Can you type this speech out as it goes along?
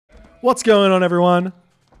What's going on, everyone?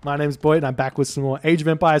 My name's Boyd, and I'm back with some more Age of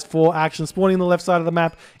Empires 4 action, spawning the left side of the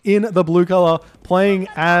map in the blue color, playing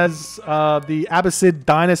as the Abbasid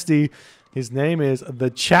Dynasty. His name is the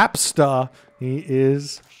Chapster. He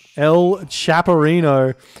is El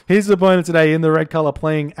Chaparino. His opponent today in the red color,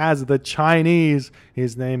 playing as the Chinese.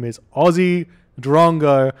 His name is Aussie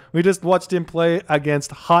Drongo. We just watched him play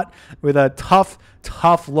against Hut with a tough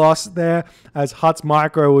loss there, as Hut's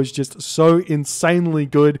micro was just so insanely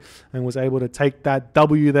good and was able to take that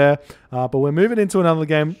W there. But we're moving into another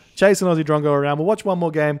game, chasing Aussie Drongo around. We'll watch one more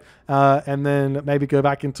game and then maybe go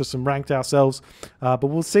back into some ranked ourselves. But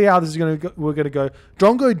we'll see how this is going to go. We're going to go.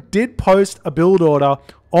 Drongo did post a build order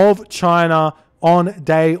of China on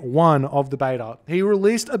day one of the beta. He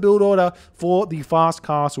released a build order for the Fast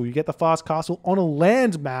Castle. You get the Fast Castle on a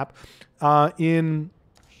land map in,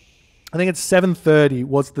 I think it's 7:30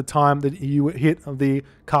 was the time that you hit the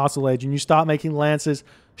castle edge, and you start making lances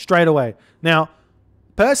straight away. Now,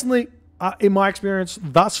 personally, in my experience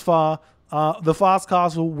thus far, the Fast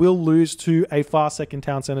Castle will lose to a fast second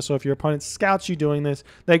town center. So if your opponent scouts you doing this,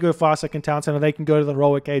 they go fast second town center, they can go to the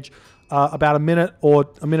heroic age about a minute or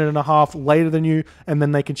a minute and a half later than you, and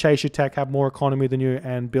then they can chase your tech, have more economy than you,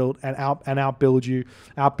 and build and outbuild you,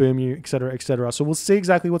 outboom you, etc., etc. So we'll see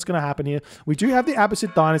exactly what's going to happen here. We do have the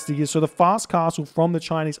Abbasid Dynasty here, so the Fast Castle from the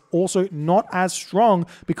Chinese also not as strong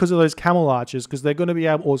because of those camel archers, because they're going to be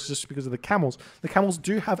able, or just because of the camels. The camels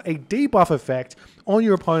do have a debuff effect on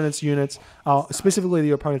your opponent's units, specifically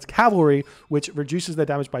your opponent's cavalry, which reduces their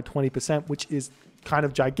damage by 20%, which is kind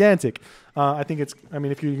of gigantic. I think it's, I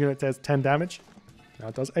mean, if your unit does 10 damage, now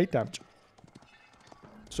it does 8 damage.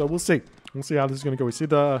 So we'll see. We'll see how this is going to go. We see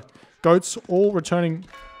the goats all returning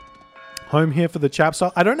home here for the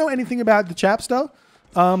Chapster. I don't know anything about the Chapster.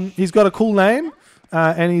 He's got a cool name,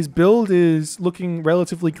 and his build is looking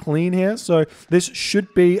relatively clean here. So this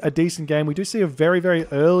should be a decent game. We do see a very, very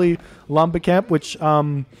early lumber camp, which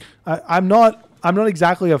I'm not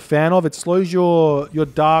exactly a fan of. It slows your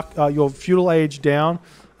feudal age down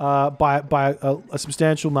by a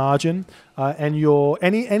substantial margin, and your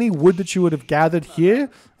any wood that you would have gathered here,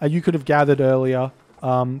 you could have gathered earlier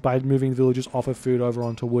by moving villagers off of food over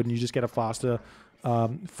onto wood, and you just get a faster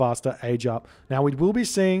age up. Now we will be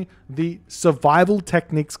seeing the survival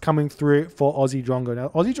techniques coming through for Aussie Drongo. Now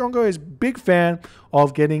Aussie Drongo is a big fan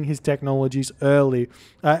of getting his technologies early,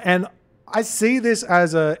 and I see this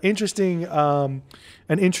as an interesting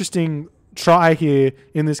try here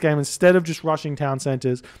in this game, instead of just rushing town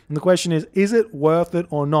centers. And the question is it worth it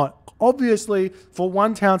or not? Obviously, for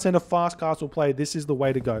one town center fast castle play, this is the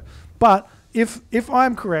way to go. But if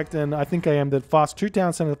I'm correct, and I think I am, that fast 2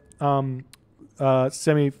 town center oh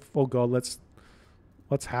god,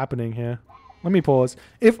 what's happening here? Let me pause.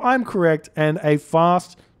 If I'm correct, and a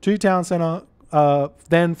fast 2 town center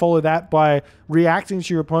then follow that by reacting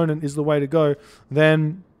to your opponent is the way to go,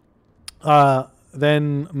 then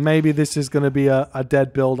maybe this is going to be a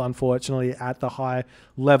dead build, unfortunately, at the high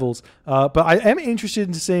levels. But I am interested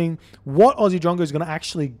in seeing what Aussie Drongo is going to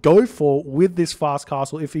actually go for with this fast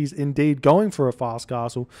castle, if he's indeed going for a fast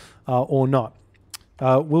castle or not.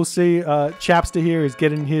 We'll see. Chapster here is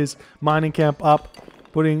getting his mining camp up,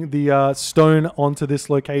 putting the stone onto this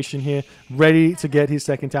location here, ready to get his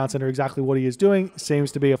second town center. Exactly what he is doing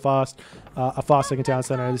seems to be a fast second town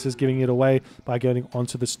center. This is giving it away by going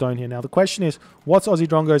onto the stone here. Now the question is, what's Aussie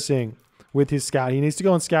Drongo seeing with his scout? He needs to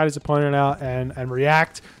go and scout his opponent out and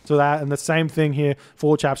react to that. And the same thing here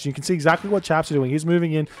for Chapster. You can see exactly what Chapster is doing. He's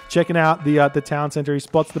moving in, checking out the town center. He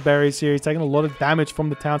spots the berries here. He's taking a lot of damage from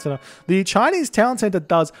the town center. The Chinese town center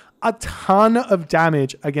does a ton of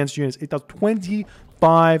damage against units. It does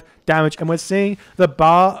 25 damage, and we're seeing the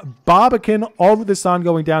Barbican of the Sun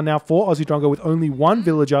going down now for Aussie Drongo with only 1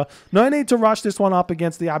 villager. No need to rush this one up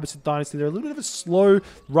against the Abbasid Dynasty. They're a little bit of a slow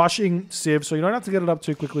rushing civ, so you don't have to get it up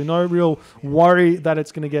too quickly. No real worry that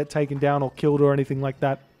it's going to get taken down or killed or anything like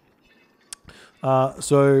that.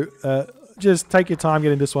 Just take your time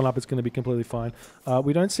getting this one up. It's going to be completely fine.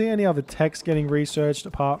 We don't see any other text getting researched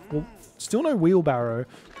apart. Well, still no wheelbarrow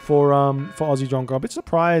for Aussie Drongo. I'm a bit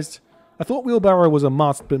surprised. I thought wheelbarrow was a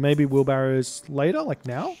must, but maybe wheelbarrow is later, like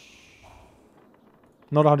now?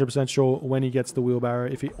 Not 100% sure when he gets the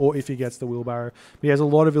wheelbarrow, if he gets the wheelbarrow. But he has a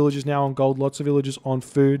lot of villagers now on gold, lots of villagers on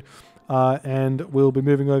food, and we'll be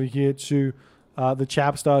moving over here to the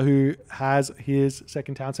Chapster, who has his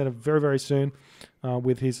second town center very, very soon,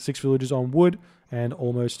 with his 6 villagers on wood and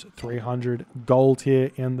almost 300 gold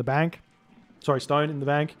here in the bank. Sorry, stone in the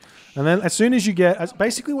bank. And then as soon as you get,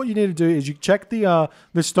 basically what you need to do is you check the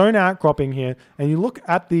stone outcropping here, and you look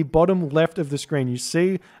at the bottom left of the screen. You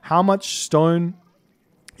see how much stone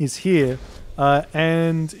is here,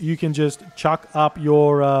 and you can just chuck up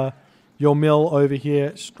your mill over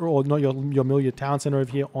here, or not your mill, your town center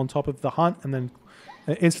over here on top of the hunt, and then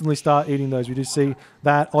instantly start eating those. We do see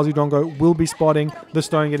that Aussie Drongo will be spotting the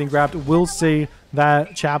stone getting grabbed. We'll see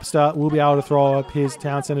that Chapster will be able to throw up his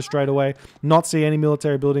town center straight away, not see any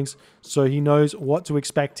military buildings, so he knows what to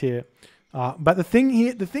expect here. But the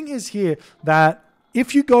thing is here that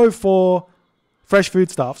if you go for fresh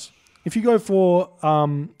foodstuffs, if you go for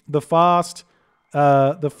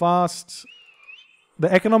the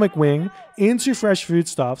economic wing into fresh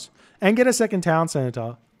foodstuffs and get a second town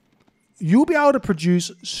center, you'll be able to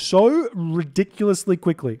produce so ridiculously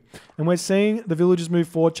quickly. And we're seeing the villagers move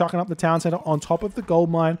forward, chucking up the town center on top of the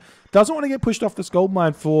gold mine. Doesn't want to get pushed off this gold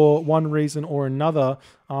mine for one reason or another.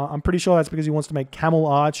 I'm pretty sure that's because he wants to make camel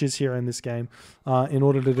archers here in this game in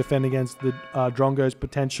order to defend against the Drongo's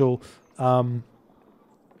potential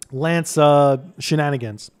Lancer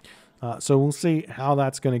shenanigans. So we'll see how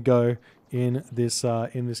that's going to go in this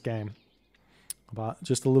game. But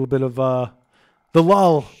just a little bit of the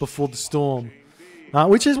lull before the storm,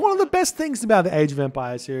 which is one of the best things about the Age of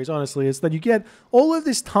Empires series, honestly, is that you get all of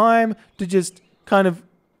this time to just kind of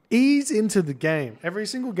ease into the game. Every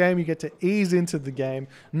single game you get to ease into the game.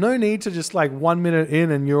 No need to just like 1 minute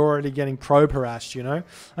in and you're already getting probe harassed, you know?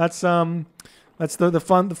 That's the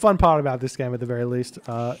fun part about this game at the very least,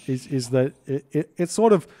 is that it's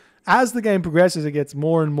sort of, as the game progresses, it gets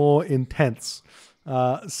more and more intense.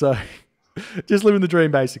 So just living the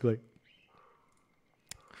dream, basically.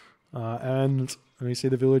 And we see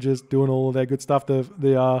the villagers doing all of their good stuff.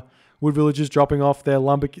 The wood villagers dropping off their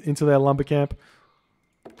lumber into their lumber camp.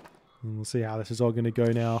 And we'll see how this is all going to go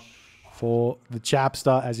now for the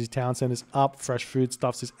Chapster as his town center's up. Fresh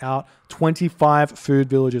foodstuffs is out. 25 food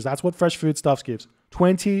villages. That's what fresh foodstuffs gives.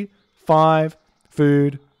 25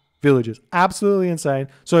 food villages. Absolutely insane.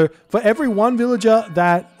 So for every one villager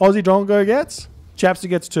that Aussie Drongo gets, Chapster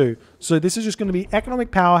gets 2. So this is just going to be economic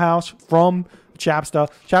powerhouse from Chapster.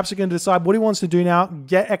 Chapster can decide what he wants to do now.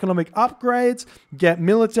 Get economic upgrades, get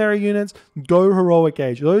military units, go heroic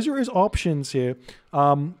age. Those are his options here.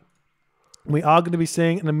 We are going to be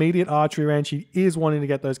seeing an immediate archery range. He is wanting to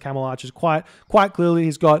get those camel archers quite clearly.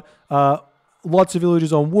 He's got lots of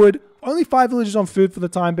villagers on wood. Only 5 villagers on food for the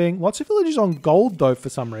time being. Lots of villagers on gold, though, for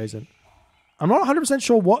some reason. I'm not 100%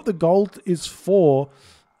 sure what the gold is for,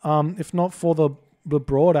 if not for the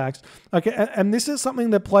broad axe. Okay, and this is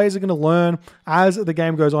something that players are going to learn as the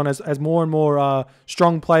game goes on, as more and more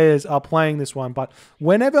strong players are playing this one. But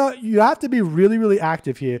whenever you have to be really, really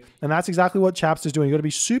active here, and that's exactly what Chapster's doing. You've got to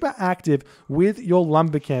be super active with your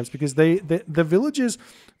lumber camps, because the villagers,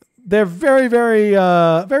 they're very, very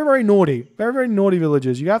naughty. Very, very naughty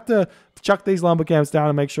villagers. You have to chuck these lumber camps down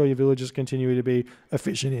and make sure your villagers continue to be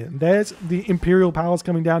efficient here. There's the Imperial Palace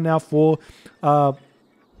coming down now for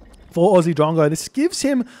Aussie Drongo. This gives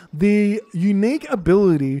him the unique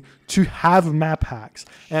ability to have map hacks.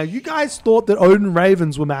 Now, you guys thought that Odin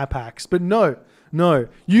Ravens were map hacks, but no.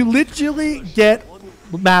 You literally get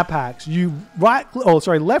map hacks. You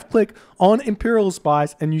left click on Imperial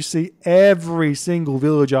Spice and you see every single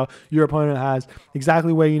villager your opponent has,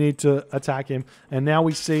 exactly where you need to attack him. And now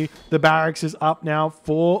we see the barracks is up now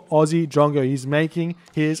for Aussie Drongo. He's making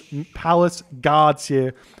his palace guards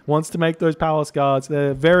here. Wants to make those palace guards.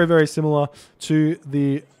 They're very, very similar to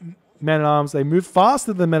the men-at-arms. They move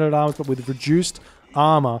faster than men-at-arms, but with reduced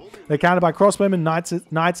armor. They're countered by crossbowmen,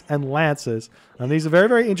 knights, and lancers. And these are very,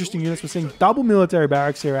 very interesting units. We're seeing double military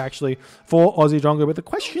barracks here, actually, for Aussie Drongo. But the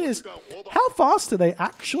question is, how fast do they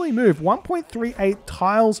actually move? 1.38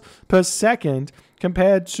 tiles per second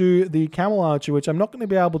compared to the camel archer, which I'm not going to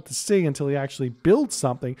be able to see until he actually builds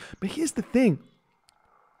something. But here's the thing.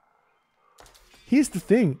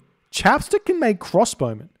 Chapster can make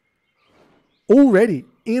crossbowmen already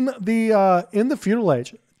in the feudal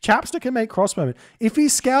age. Chapster can make crossbowmen. If he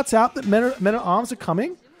scouts out that men-at-arms are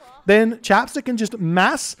coming, then Chapster can just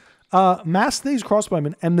mass these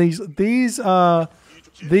crossbowmen, and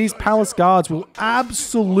these palace guards will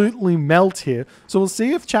absolutely melt here. So we'll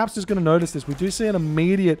see if Chapster's going to notice this. We do see an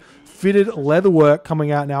immediate fitted leatherwork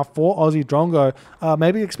coming out now for Aussie Drongo.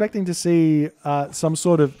 Maybe expecting to see some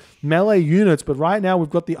sort of melee units, but right now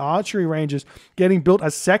we've got the archery ranges getting built,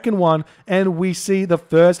 a second one, and we see the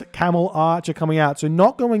first camel archer coming out. So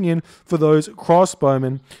not going in for those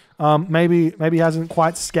crossbowmen. Maybe he hasn't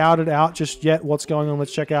quite scouted out just yet what's going on.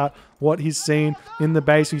 Let's check out what he's seen in the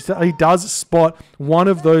base. He does spot one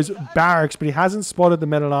of those barracks, but he hasn't spotted the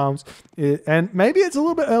men-at-arms. And maybe it's a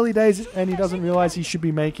little bit early days and he doesn't realize he should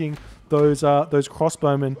be making those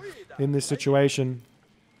crossbowmen in this situation.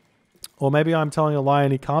 Or maybe I'm telling a lie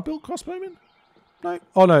and he can't build crossbowmen? No.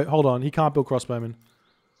 Oh, no. Hold on. He can't build crossbowmen.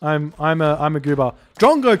 I'm a goober.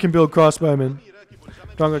 Drongo can build crossbowmen.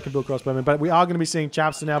 Drongo can build crossbowmen. But we are going to be seeing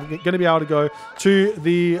Chapster now. We're going to be able to go to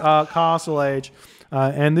the Castle Age.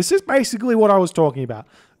 And this is basically what I was talking about.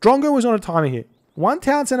 Drongo was on a timer here. 1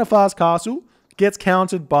 town center fast castle gets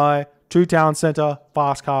countered by 2 town center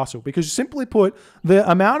fast castle. Because simply put, the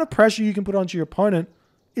amount of pressure you can put onto your opponent,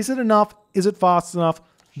 is it enough? Is it fast enough?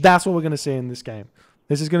 That's what we're going to see in this game.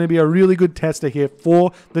 This is going to be a really good tester here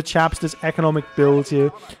for the Chapster's economic builds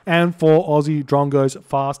here and for Aussie Drongo's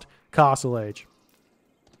fast castle age.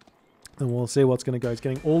 And we'll see what's going to go. He's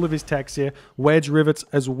getting all of his techs here. Wedge rivets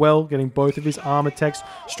as well, getting both of his armor techs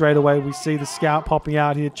straight away. We see the scout popping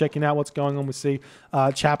out here, checking out what's going on. We see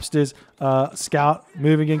Chapster's scout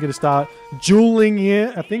moving in, going to start dueling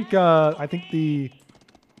here. I think they're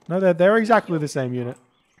exactly the same unit.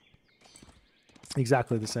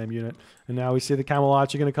 Exactly the same unit. And now we see the Camel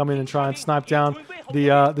Archer going to come in and try and snipe down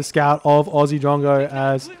the scout of Aussie Drongo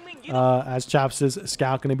as Chapster's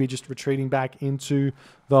scout going to be just retreating back into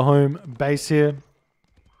the home base here.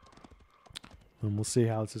 And we'll see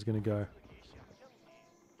how this is going to go.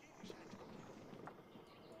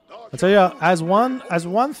 I'll tell you, as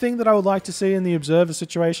one thing that I would like to see in the observer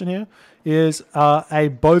situation here is a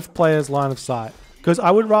both players line of sight. Because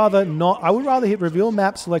I would rather hit reveal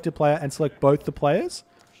map selected player and select both the players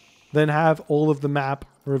than have all of the map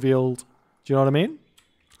revealed. Do you know what I mean?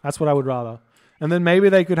 That's what I would rather. And then maybe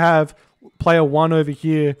they could have player 1 over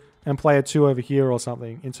here and player 2 over here or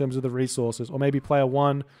something in terms of the resources. Or maybe player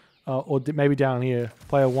 1 or maybe down here.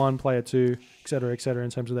 Player 1, player 2, etc., etc.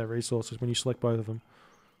 in terms of their resources when you select both of them.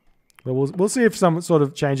 But we'll see if some sort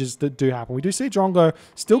of changes that do happen. We do see Drongo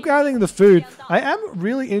still gathering the food. I am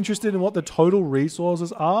really interested in what the total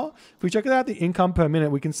resources are. If we check it out, the income per minute,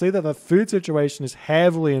 we can see that the food situation is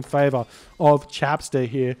heavily in favor of Chapster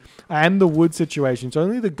here. And the wood situation. It's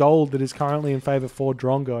only the gold that is currently in favor for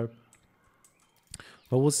Drongo.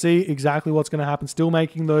 But we'll see exactly what's going to happen. Still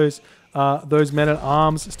making those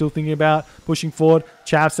men-at-arms. Still thinking about pushing forward.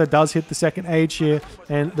 Chapster does hit the second age here.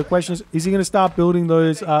 And the question is he going to start building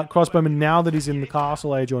those crossbowmen now that he's in the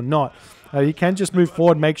castle age or not? He can just move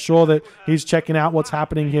forward, make sure that he's checking out what's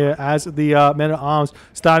happening here as the men-at-arms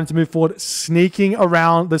starting to move forward, sneaking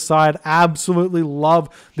around the side. Absolutely love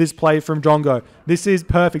this play from Drongo. This is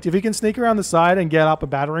perfect. If he can sneak around the side and get up a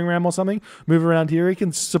battering ram or something, move around here, he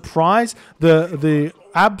can surprise the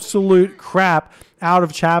absolute crap out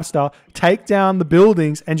of Chapster, take down the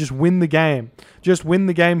buildings, and just win the game. Just win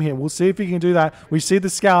the game here. We'll see if he can do that. We see the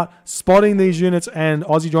scout spotting these units, and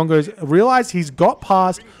Aussie Drongo's realized he's got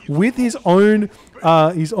past with his own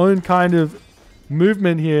kind of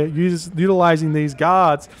movement here, utilizing these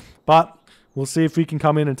guards. But we'll see if we can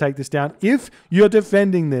come in and take this down. If you're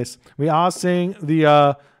defending this, we are seeing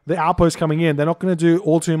the outpost coming in. They're not going to do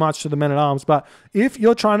all too much to the men-at-arms. But if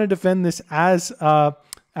you're trying to defend this as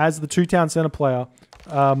the 2 town center player,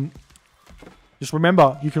 just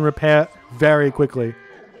remember, you can repair very quickly.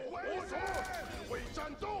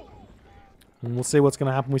 And we'll see what's going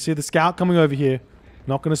to happen. We see the scout coming over here.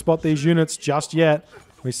 Not going to spot these units just yet.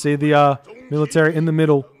 We see the military in the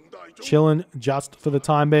middle, chilling just for the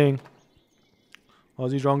time being.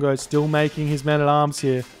 Aussie Drongo still making his men-at-arms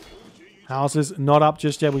here. Houses not up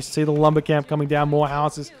just yet. We see the lumber camp coming down. More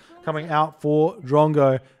houses coming out for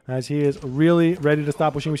Drongo as he is really ready to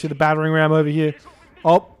start pushing. We see the battering ram over here.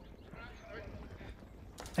 Oh.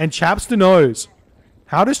 And Chapster knows.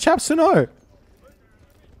 How does Chapster know?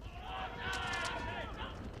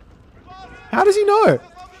 How does he know?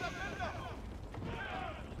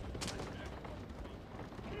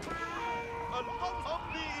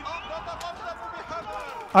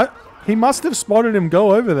 He must have spotted him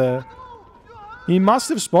go over there. He must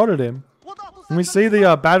have spotted him. And we see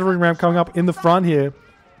the battering ram coming up in the front here.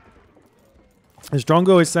 As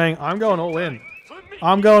Drongo is saying, I'm going all in.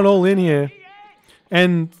 I'm going all in here.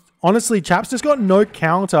 And honestly, Chapster's got no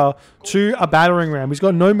counter to a battering ram. He's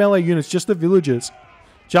got no melee units, just the villagers.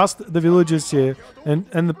 Just the villagers here.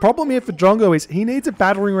 And the problem here for Drongo is he needs a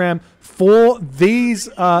battering ram for these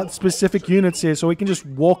specific units here so he can just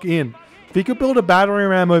walk in. If he could build a battering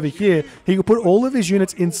ram over here, he could put all of his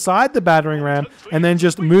units inside the battering ram and then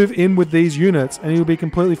just move in with these units and he'll be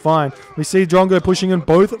completely fine. We see Drongo pushing in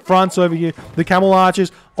both fronts over here. The camel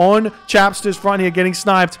archers on Chapster's front here getting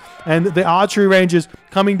sniped and the archery rangers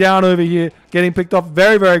coming down over here getting picked off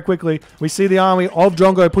very, very quickly. We see the army of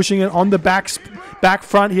Drongo pushing in on the back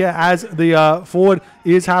front here as the forward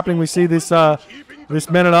is happening. We see this This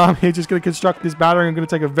men-at-arm here just going to construct this battery. I'm going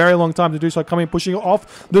to take a very long time to do so. Coming, pushing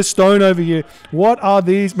off the stone over here. What are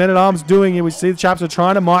these men-at-arms doing here? We see the chaps are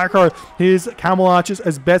trying to micro his camel archers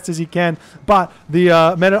as best as he can. But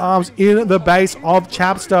the men-at-arms in the base of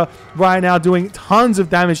Chapster right now doing tons of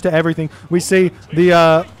damage to everything. We see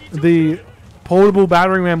the portable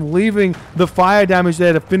battering ram leaving the fire damage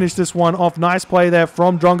there to finish this one off. Nice play there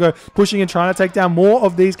from Drongo, pushing and trying to take down more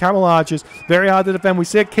of these camel archers. Very hard to defend. We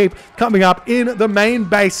see a keep coming up in the main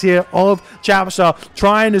base here of Chapster,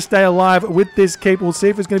 trying to stay alive with this keep. We'll see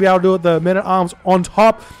if it's going to be able to do it. The men-at-arms on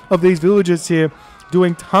top of these villagers here,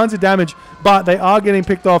 doing tons of damage, but they are getting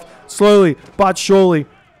picked off slowly but surely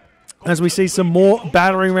as we see some more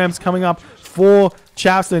battering rams coming up for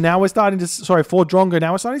Chapster. Now we're starting to, for Drongo.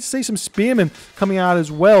 Now we're starting to see some spearmen coming out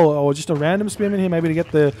as well, or just a random spearman here, maybe to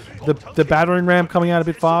get the battering ram coming out a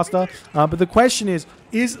bit faster. But the question is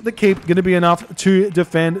the keep going to be enough to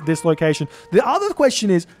defend this location? The other question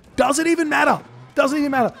is, does it even matter? Doesn't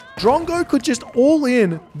even matter. Drongo could just all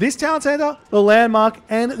in this town center, the landmark,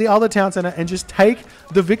 and the other town center and just take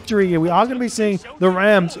the victory here. We are going to be seeing the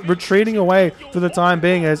Rams retreating away for the time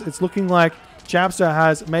being, as it's looking like Chapster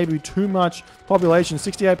has maybe too much population,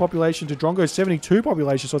 68 population to Drongo's 72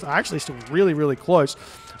 population, so it's actually still really, really close.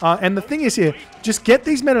 And the thing is here, just get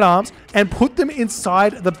these men-at-arms and put them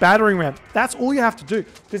inside the battering ram. That's all you have to do,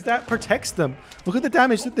 because that protects them. Look at the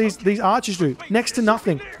damage that these archers do. Next to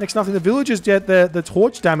nothing. Next to nothing. The villagers get the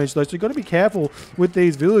torch damage, though, so you've got to be careful with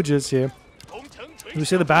these villagers here. You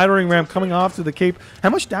see the battering ram coming after the keep. How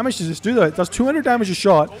much damage does this do, though? It does 200 damage a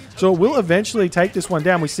shot, so it will eventually take this one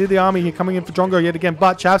down. We see the army here coming in for Drongo yet again,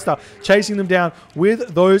 but Chapster chasing them down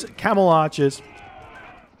with those camel archers.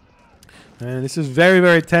 And this is very,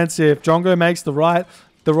 very tense here. If Drongo makes the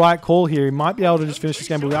right call here, he might be able to just finish this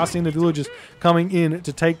game, but we are seeing the villagers coming in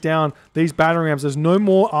to take down these battering rams. There's no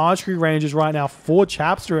more archery ranges right now for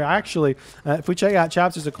Chapster, actually. If we check out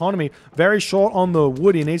Chapster's economy, very short on the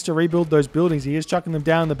wood. He needs to rebuild those buildings. He is chucking them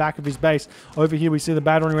down in the back of his base. Over here, we see the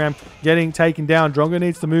battering ram getting taken down. Drongo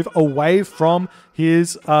needs to move away from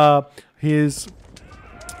his what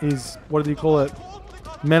do you call it?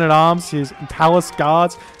 Men-at-arms, his palace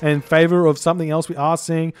guards, in favor of something else. We are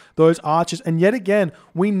seeing those archers, and yet again,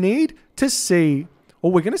 we need to see,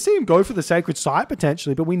 or we're going to see him go for the sacred site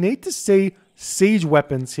potentially, but we need to see siege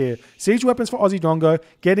weapons here. Siege weapons for Aussie Drongo,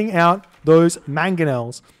 getting out those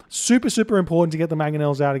mangonels. Super, super important to get the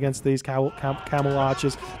mangonels out against these camel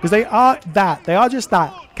archers, because they are that. They are just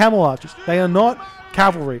that, camel archers. They are not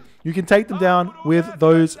cavalry. You can take them down with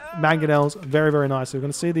those mangonels. Very, very nice. So we're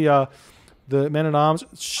going to see the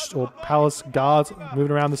men-at-arms or palace guards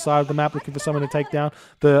moving around the side of the map looking for someone to take down.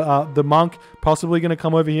 The monk possibly going to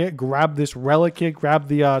come over here, grab this relic here, grab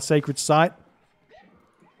the sacred site,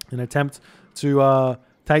 and attempt to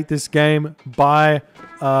take this game by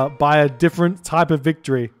a different type of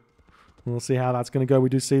victory. We'll see how that's going to go. We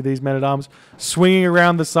do see these men-at-arms swinging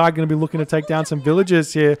around the side, going to be looking to take down some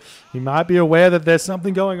villagers here. You might be aware that there's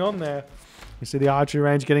something going on there. You see the archery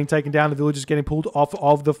range getting taken down. The villagers getting pulled off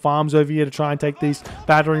of the farms over here to try and take these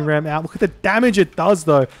battering ram out. Look at the damage it does,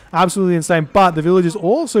 though. Absolutely insane. But the villagers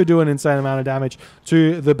also do an insane amount of damage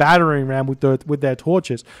to the battering ram with their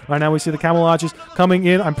torches. Right now we see the camel archers coming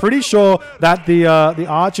in. I'm pretty sure that the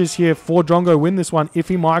archers here for Drongo win this one if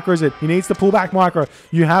he micros it. He needs to pull back micro.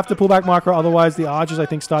 You have to pull back micro, otherwise the archers, I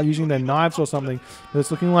think, start using their knives or something. But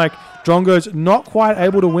it's looking like Drongo's not quite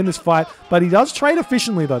able to win this fight, but he does trade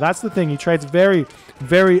efficiently, though. That's the thing. He trades very,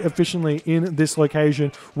 very efficiently in this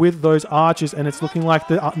location with those archers, and it's looking like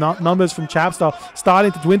the numbers from Chapster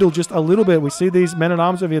starting to dwindle just a little bit. We see these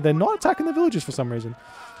men-at-arms over here. They're not attacking the villagers for some reason.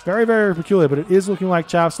 Very, very peculiar, but it is looking like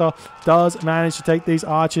Chapster does manage to take these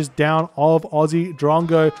archers down of Aussie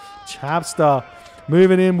Drongo. Chapster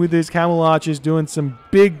moving in with these camel archers, doing some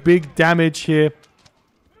big, big damage here.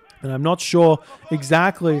 And I'm not sure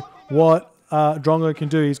exactly what Drongo can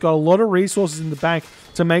do. He's got a lot of resources in the bank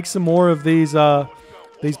to make some more of these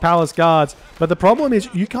palace guards. But the problem is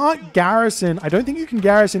you can't garrison. I don't think you can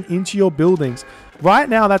garrison into your buildings. Right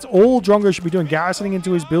now, that's all Drongo should be doing, garrisoning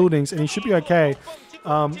into his buildings, and he should be okay.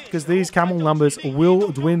 Because these camel numbers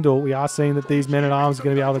will dwindle. We are seeing that these men-at-arms are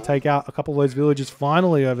going to be able to take out a couple of those villages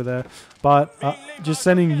finally over there. But just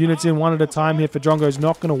sending units in one at a time here for Drongo is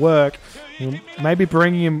not going to work. Maybe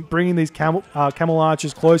bringing these camel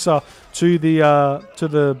archers closer to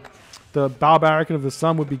the the Barbarican of the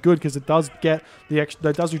Sun would be good because it does get the extra.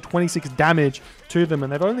 It does do 26 damage to them,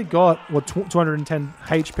 and they've only got 210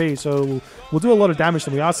 HP, so we'll do a lot of damage to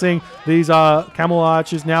them. We are seeing these Camel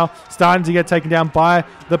Archers now starting to get taken down by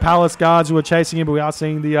the Palace Guards who are chasing him, but we are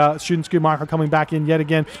seeing the Shoot and Scoop Micro coming back in yet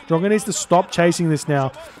again. Drongo needs to stop chasing this now,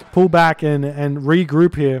 pull back and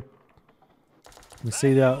regroup here. We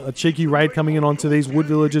see a cheeky raid coming in onto these wood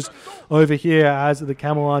villagers over here as the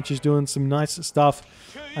Camel Archers doing some nice stuff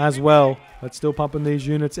as well. But still pumping these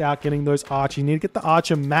units out, getting those archers. You need to get the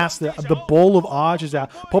archer mass, the ball of archers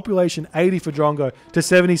out. Population 80 for Drongo to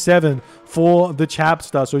 77 for the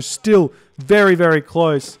Chapster. So still very, very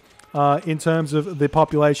close in terms of the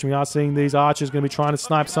population. We are seeing these archers going to be trying to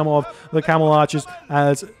snipe some of the Camel Archers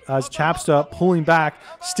as Chapster pulling back.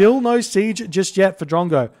 Still no siege just yet for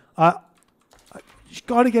Drongo. You've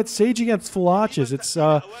got to get siege against full archers. It's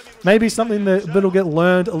maybe something that'll get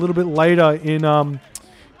learned a little bit later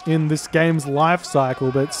in this game's life cycle,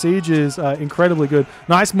 but siege is incredibly good.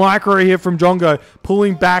 Nice micro here from Drongo,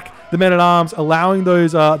 pulling back the men-at-arms, allowing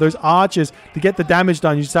those archers to get the damage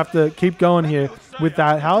done. You just have to keep going here with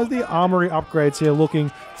that. How is the armory upgrades here looking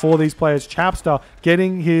for these players? Chapster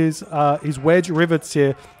getting his wedge rivets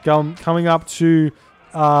here, coming up to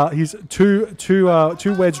he's two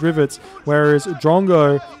wedge rivets, whereas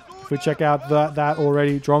Drongo, if we check out that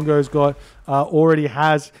already, Drongo's got already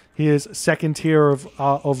has his second tier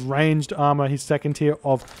of ranged armor, his second tier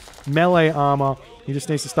of melee armor. He just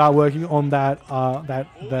needs to start working on that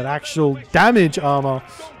actual damage armor,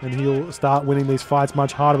 and he'll start winning these fights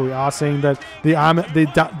much harder. We are seeing that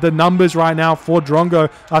the numbers right now for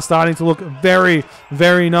Drongo are starting to look very,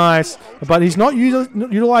 very nice, but he's not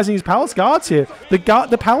utilizing his Palace Guards here.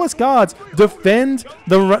 The Palace Guards defend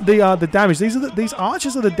the damage. These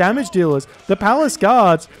archers are the damage dealers. The Palace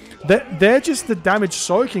Guards, they're just the damage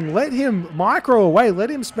soaking. Let him micro away.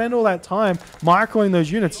 Let him spend all that time microing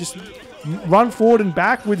those units. Just run forward and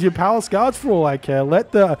back with your Palace Guards for all I care.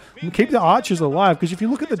 Keep the archers alive, because if you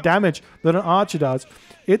look at the damage that an archer does,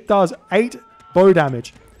 it does 8 bow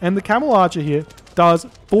damage, and the Camel Archer here does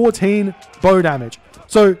 14 bow damage.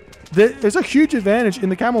 So there's a huge advantage in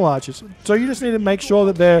the Camel Archers. So you just need to make sure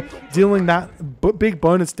that they're dealing that big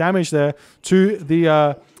bonus damage there to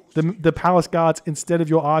the Palace Guards instead of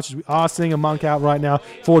your archers. We are seeing a monk out right now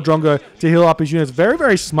for Drongo to heal up his units. Very,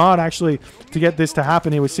 very smart, actually, to get this to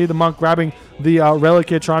happen here. We see the monk grabbing the relic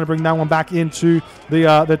here, trying to bring that one back into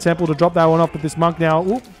the temple to drop that one off. But this monk now,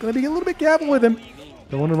 going to be a little bit careful with him.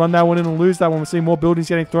 Don't want to run that one in and lose that one. We're seeing more buildings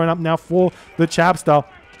getting thrown up now for the Chapster.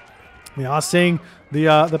 We are seeing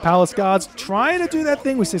the Palace Guards trying to do that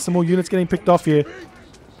thing. We see some more units getting picked off here.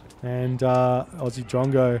 And Aussie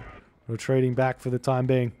Drongo retreating back for the time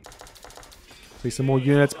being. See some more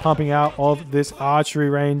units pumping out of this archery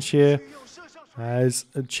range here as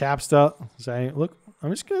a Chapster saying, look, I'm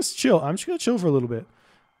just going to chill. I'm just going to chill for a little bit.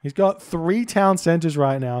 He's got 3 town centers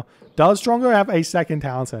right now. Does Drongo have a second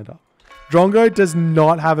town center? Drongo does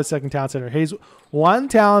not have a second town center. He's 1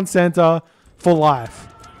 town center for life.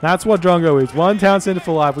 That's what Drongo is. 1 town center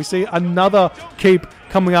for life. We see another keep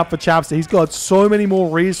coming up for Chapster. He's got so many more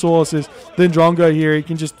resources than Drongo here. He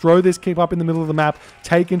can just throw this keep up in the middle of the map,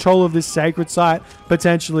 take control of this sacred site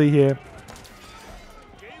potentially here.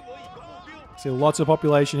 See lots of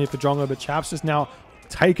population here for Drongo, but Chapster's now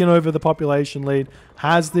taken over the population lead.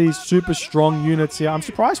 Has these super strong units here. I'm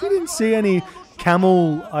surprised we didn't see any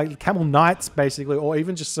camel knights, basically, or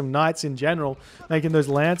even just some knights in general, making those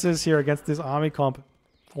lancers here against this army comp.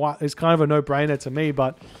 Well, it's kind of a no-brainer to me,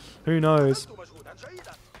 but who knows?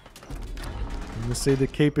 And we see the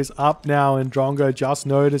keep is up now, and Drongo just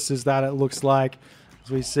notices that, it looks like. As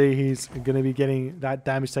we see, he's going to be getting that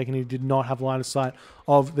damage taken. He did not have line of sight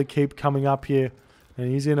of the keep coming up here. And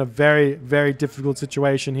he's in a very, very difficult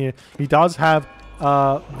situation here. He does have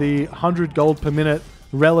the 100 gold per minute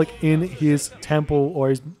relic in his temple,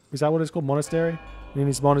 or is that what it's called? Monastery? In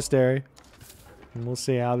his monastery. And we'll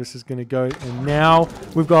see how this is going to go. And now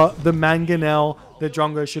we've got the mangonel that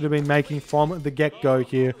Drongo should have been making from the get-go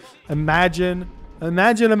here. Imagine a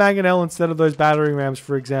mangonel instead of those battering rams,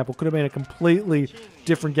 for example. Could have been a completely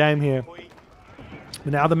different game here.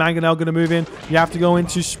 But now the mangonel going to move in. You have to go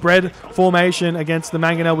into spread formation against the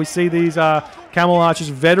mangonel. We see these camel archers,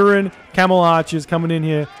 veteran camel archers coming in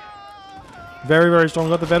here. Very, very strong.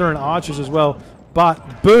 We've got the veteran archers as well.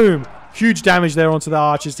 But boom. Huge damage there onto the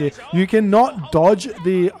archers here. You cannot dodge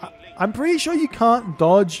the... I'm pretty sure you can't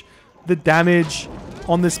dodge the damage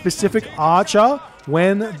on the specific archer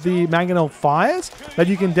when the mangonel fires, but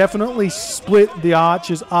you can definitely split the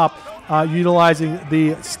archers up utilizing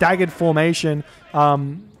the staggered formation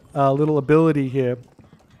little ability here.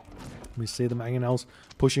 We see the mangonels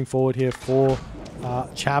pushing forward here for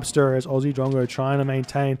Chapster as Aussie Drongo trying to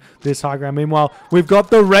maintain this high ground. Meanwhile, we've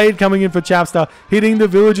got the raid coming in for Chapster, hitting the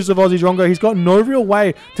villages of Aussie Drongo. He's got no real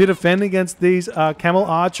way to defend against these Camel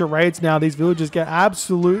Archer raids now. These villagers get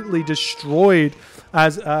absolutely destroyed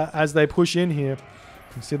as they push in here.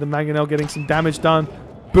 You see the Mangonel getting some damage done.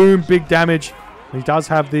 Boom, big damage. He does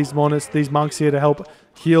have these monks here to help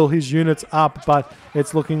heal his units up, but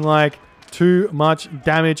it's looking like too much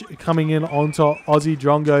damage coming in onto Aussie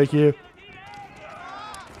Drongo here.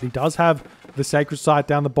 He does have the sacred site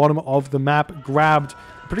down the bottom of the map grabbed.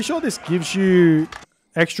 I'm pretty sure this gives you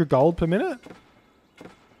extra gold per minute.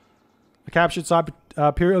 The captured site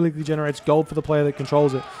periodically generates gold for the player that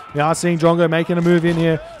controls it. We are seeing Drongo making a move in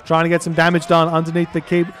here, trying to get some damage done underneath the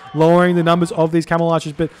keep, lowering the numbers of these Camel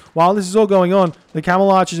Archers. But while this is all going on, the Camel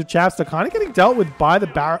Archers of Chapster kind of getting dealt with by the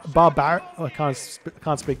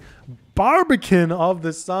Barbican of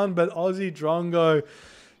the Sun, but Aussie Drongo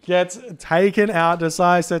gets taken out,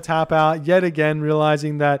 decides to tap out yet again,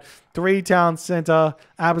 realizing that 3-town center,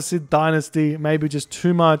 Abbasid Dynasty, maybe just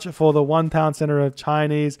too much for the 1-town center of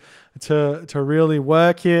Chinese to really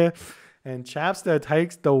work here. And Chapster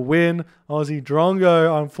takes the win. Aussie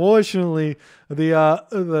Drongo, unfortunately,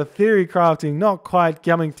 the theory crafting not quite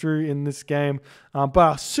coming through in this game,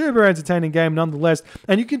 but a super entertaining game nonetheless.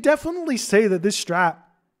 And you can definitely see that this strat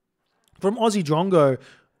from Aussie Drongo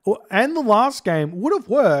and the last game would have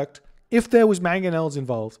worked if there was mangonels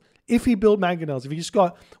involved. If he built mangonels, if he just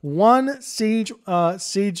got one siege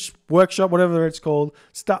workshop, whatever it's called,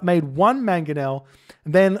 made one mangonel,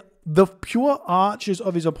 then the pure archers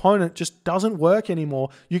of his opponent just doesn't work anymore.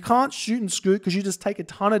 You can't shoot and scoot because you just take a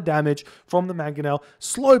ton of damage from the mangonel.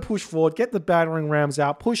 Slow push forward, get the battering rams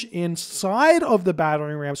out, push inside of the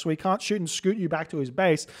battering ram so he can't shoot and scoot you back to his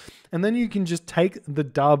base, and then you can just take the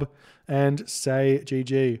dub and say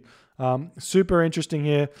GG. Super interesting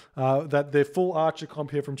here that the full archer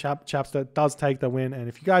comp here from Chapster does take the win. And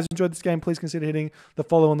if you guys enjoyed this game, please consider hitting the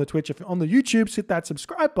follow on the Twitch. If you're on the YouTube, hit that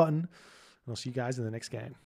subscribe button. And I'll see you guys in the next game.